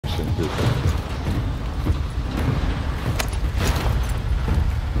into it.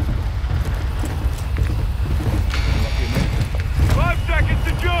 5 seconds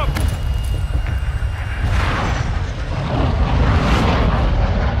to jump!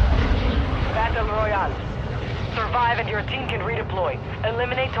 Battle Royale. Survive and your team can redeploy.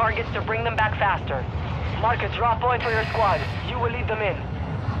 Eliminate targets to bring them back faster. Mark a drop point for your squad. You will lead them in.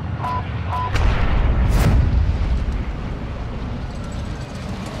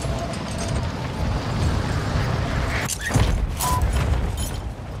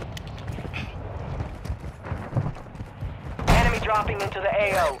 Enemy dropping into the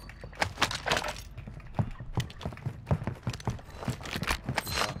AO.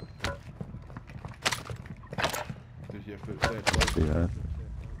 Yeah.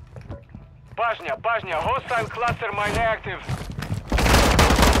 Bajnia, hostile cluster mine active.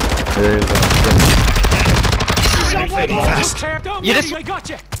 There is You just... I got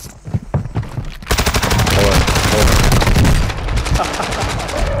you!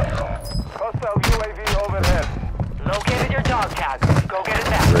 Hostile UAV overhead. Located your dog tag. Go get it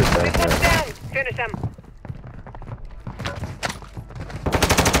back. Right back there. Finish him.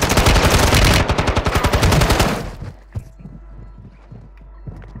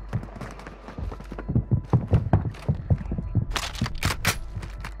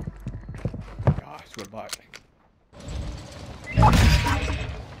 Gosh, we're back.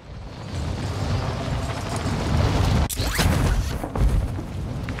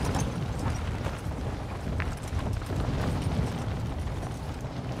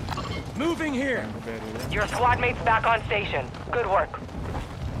 Moving here! Your squad mates back on station. Good work.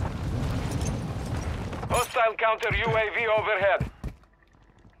 Hostile counter UAV overhead.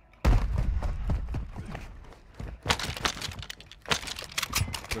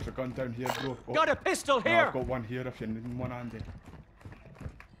 There's a gun down here, bro. Oh, Got a pistol no, here! I've got one here if you need one, Andy.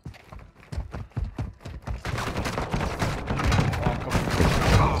 Oh, I'm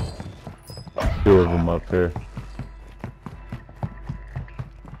coming. Two of them up here.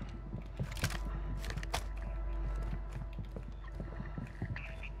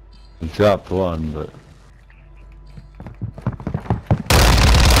 I dropped one, but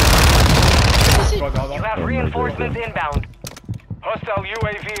Got the other. You have Oh my reinforcements God. inbound. Hostile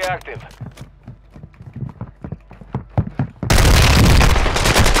UAV active.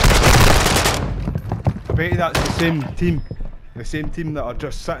 I bet you that's the same team. The same team that are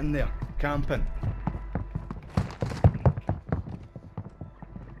just sitting there, camping.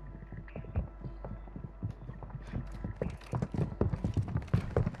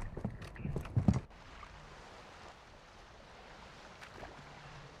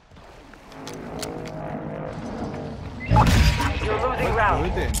 You're losing round.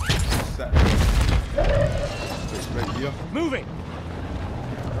 Good then. Sitting. It's right here. Moving!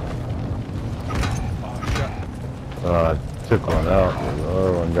 Oh shit. I took one out. The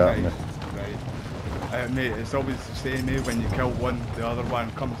other one got me. Right. Mate, it's always the same, eh? When you kill one, the other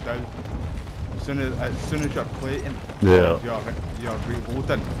one comes down. As soon as you're plating, Yeah. you're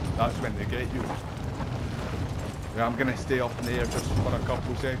reloading, that's when they get you. Yeah, I'm gonna stay up in the air just for a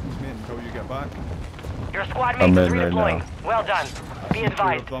couple seconds, mate, until you get back. Your squad I'm mates is in right redeploying. now. Well done. Be two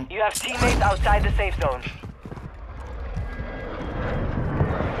advised, of them. you have teammates outside the safe zone.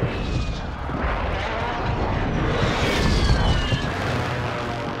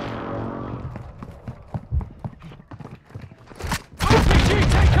 RPG,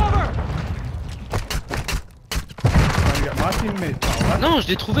 take cover! Trying to get my teammate, pal, Non, je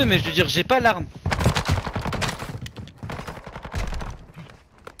l'ai trouvé, mais je veux dire, j'ai pas l'arme.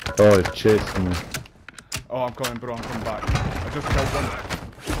 Oh, it's chasing me. Oh, I'm coming, bro, I'm coming back. I just killed one.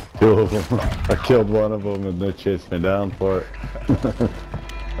 Two of them. I killed one of them and they chased me down for it.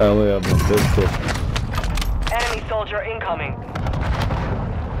 I only have a pistol. Enemy soldier incoming.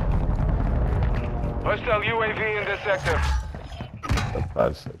 Hostile UAV in this sector.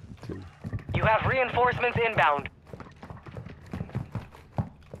 572. You have reinforcements inbound.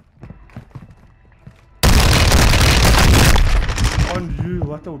 On you,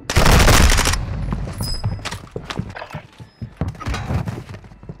 little.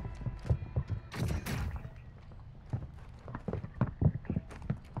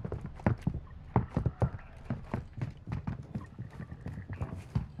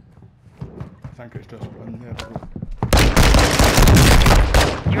 I think it's just one there, bro.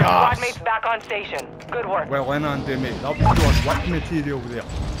 Your squad mates back on station. Good work. Well in, Andy, mate. That was John Wick material there.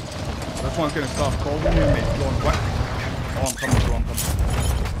 This one's gonna start calling you, mate. John Wick. Oh, I'm coming, bro, I'm coming.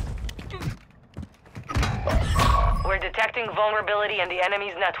 We're detecting vulnerability in the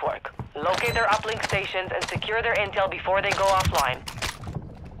enemy's network. Locate their uplink stations and secure their intel before they go offline.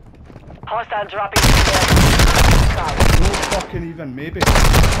 Hostile dropping into the No fucking even, maybe.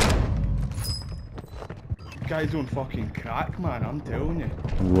 Guys don't fucking crack, man, I'm telling you.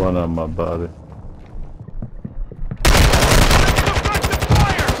 One on my body.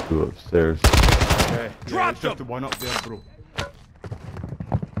 Two upstairs. Yeah, Drop it's just the one up there, bro.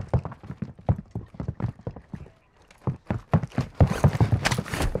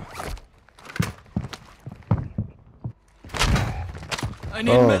 I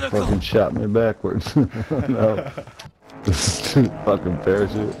need Oh, medical. fucking shot me backwards. No. Fucking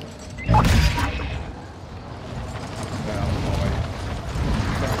parachute.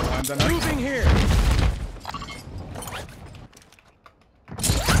 Moving here.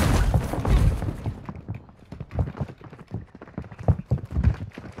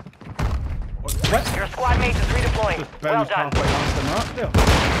 Your squad mate is redeploying. Well done.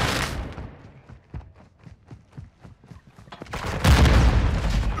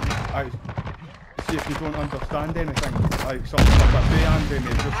 See if you don't understand anything, like something like I say, Andy,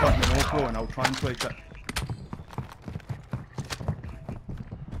 mate, just let me know, bro, and I'll translate it.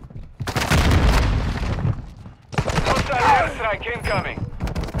 Hostile airstrike incoming.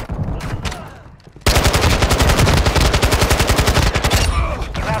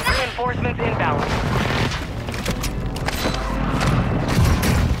 You have reinforcements inbound.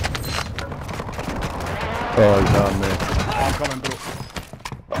 Oh, he's on me. I'm coming, bro.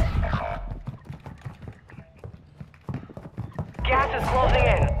 Gas is closing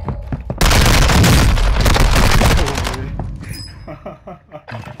in.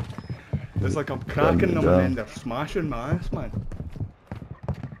 It's like I'm cracking them and then they're smashing my ass, man.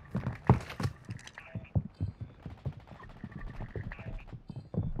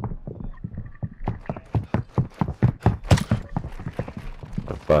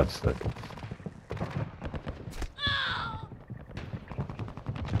 For 5 seconds.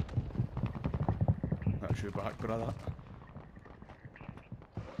 That's you back, brother.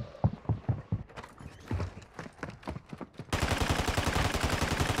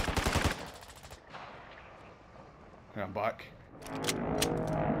 Yeah, I'm back.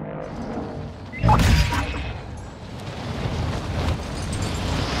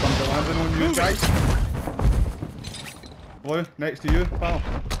 Come to landing on you guys. Blue, next to you, pal.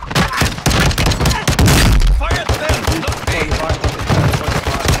 Fire at them. Not me. I'm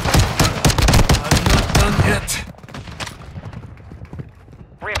not done yet.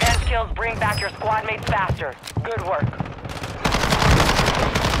 Revenge kills bring back your squad mates faster. Good work.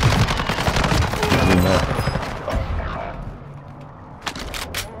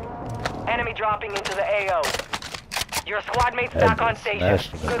 Enemy dropping into the AO. Your squad mates back on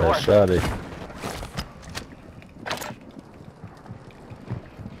station. Good work. Shotty.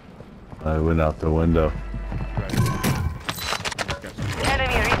 I went out the window.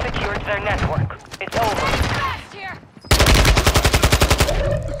 Enemy resecured their network. It's over.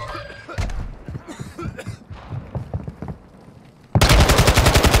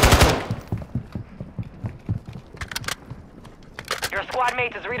 Your squad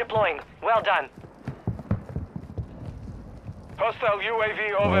mate is redeploying. Well done. Hostile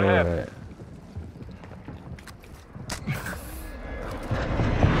UAV overhead. Alright.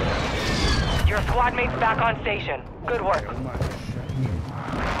 Your squad mate's back on station. Good work.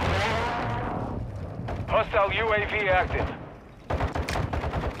 Hostile UAV active.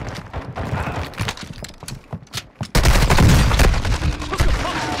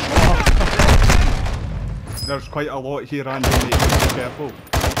 There's quite a lot here, Andy, mate. Be careful.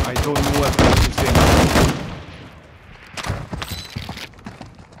 I don't know if that's the same.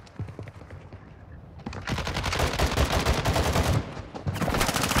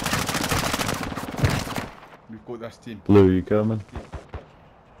 We've got this team. Blue, you coming?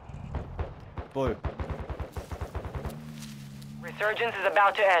 Blue, Resurgence is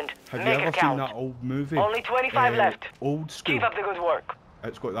about to end. have Make you it ever count. seen that old movie? Only 25 left. Old school. Keep up the good work.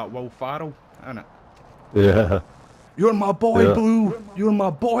 It's got that Will Ferrell in it. Yeah. You're my boy, Yeah. Blue. You're my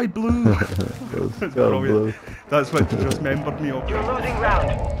boy, Blue. Let's That's go, brilliant. Blue. That's what you just remembered me of. You're losing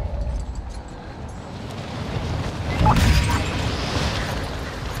ground.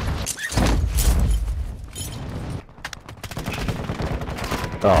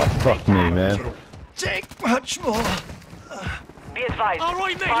 Oh, fuck me, man. Take much more. Be advised. All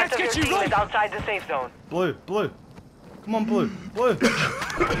right, mate, part let's of get your you team right. is outside the safe zone. Blue, Blue. Come on, Blue. Blue. Give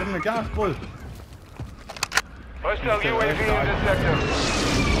him the gas, Blue. Hostile UAV in this sector.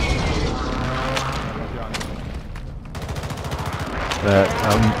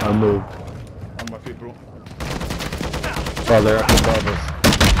 I moved. I'm with you, bro. Oh, they're up above us.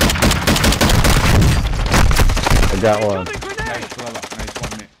 I got one. Incoming grenade. Nice, brother. Nice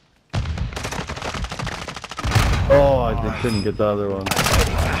one, mate. they couldn't get the other one.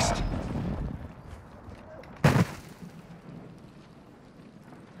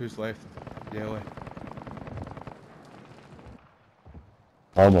 Who's left? Yellow.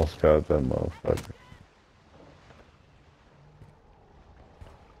 Almost got that motherfucker.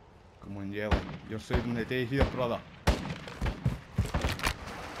 Come on, Yellow. You're saving the day here, brother.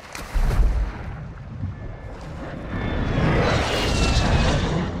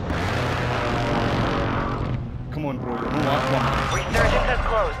 Come on, bro. You know that one. Resurgence has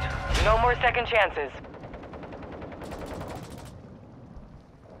closed. No more second chances.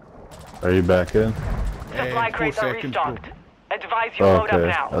 Are you back in? Supply 4 crates are seconds, bro. restocked. Advise you load up Okay,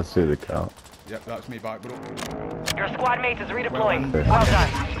 now. I see the count. Yep, that's me back, bro. Your squad mate is redeploying. Well, Well done.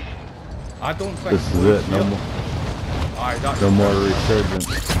 I don't think This is it. No here. more. Aye, that's No more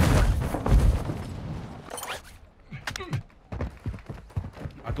resurgence.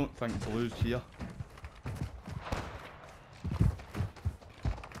 I don't think Blue's here.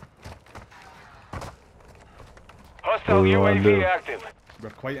 Hostile What do you wanna UAV do? active. We're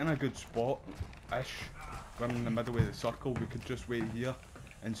quite in a good spot-ish. We're in the middle of the circle. We could just wait here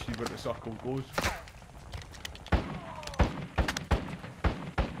and see where the circle goes.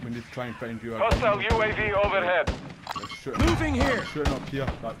 We need to try and find you. Hostile UAV overhead. Shooting, Moving here. shooting up here.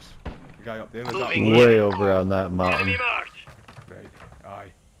 That's the guy up there. Is that Way over on that mountain. right?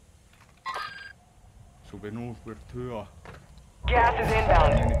 Aye. So we know we're 2 or Gas is how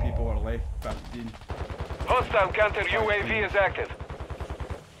inbound. many people are left. 15. Hostile counter UAV is active.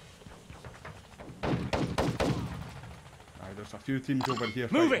 Aye, there's a few teams over here.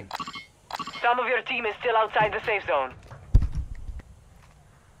 Moving. fighting. Some of your team is still outside the safe zone.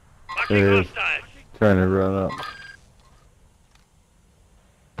 There he is. Trying to run up.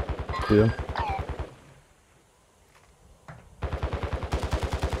 See him?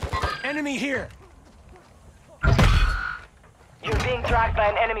 Enemy here. You're being tracked by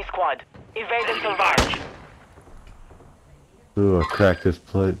an enemy squad. Evade and survive. Ooh, I cracked his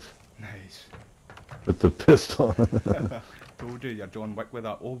plates Nice. with the pistol. Told you, you're John Wick with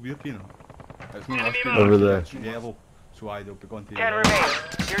that. Oh, we're being. It's not us being Over there. It's yellow. So aye, they'll be going to 10 yellow. remain.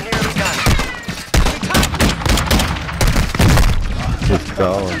 You're nearly done. He's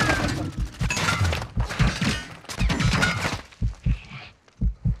calling.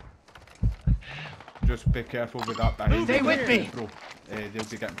 Just be careful with that behind Stay you, with me. bro. They'll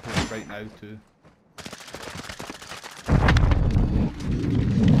be getting pushed right now too. I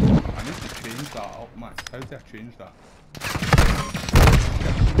need to change that up, man. How do I change that?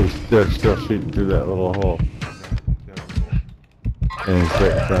 They're still shooting through that little hole. There we go. And he's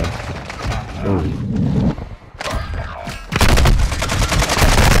right in front. Ooh.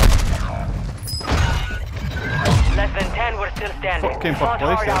 Less than 10 were still standing. Came for Fought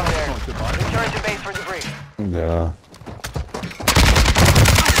place hard there, out that's there. not too bad. Return to base for debrief. Yeah.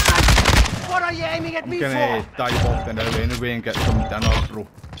 What are you aiming at I'm me gonna for? dive off the now anyway and get some dinner, bro.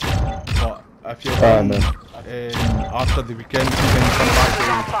 But if you're Ah, on, man. after the weekend, you can come back to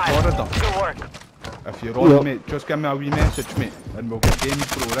Florida. Good work. If you're on, Yep. mate, just give me a wee message, mate, and we'll get games,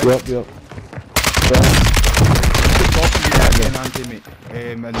 bro, right? Yep, yep. Good talking to you again, Andy, mate.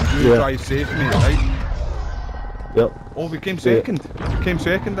 And you Yeah. drive safe, mate, right? Yep. Oh, we came See ya. second. We came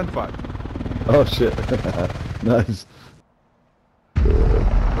second, in fact. Oh shit. Nice.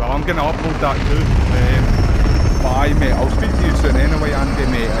 Well, I'm gonna upload that too. But aye, mate, I'll speak to you soon anyway, Andy,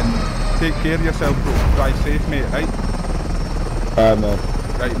 mate, and take care of yourself, bro. Drive safe, mate, right? Alright, man.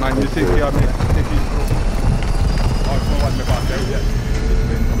 Right, man, you take care, mate. Take it, bro. Oh, it's not letting me back out yet. Just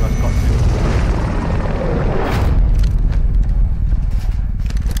waiting for this cutscene.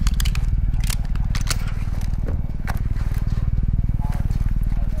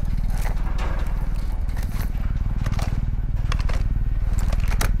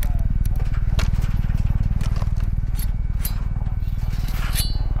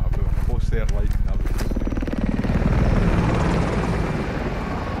 I'll post their like and everything.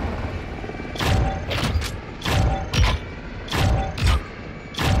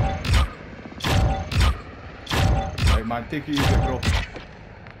 Right, man, take it easy, bro.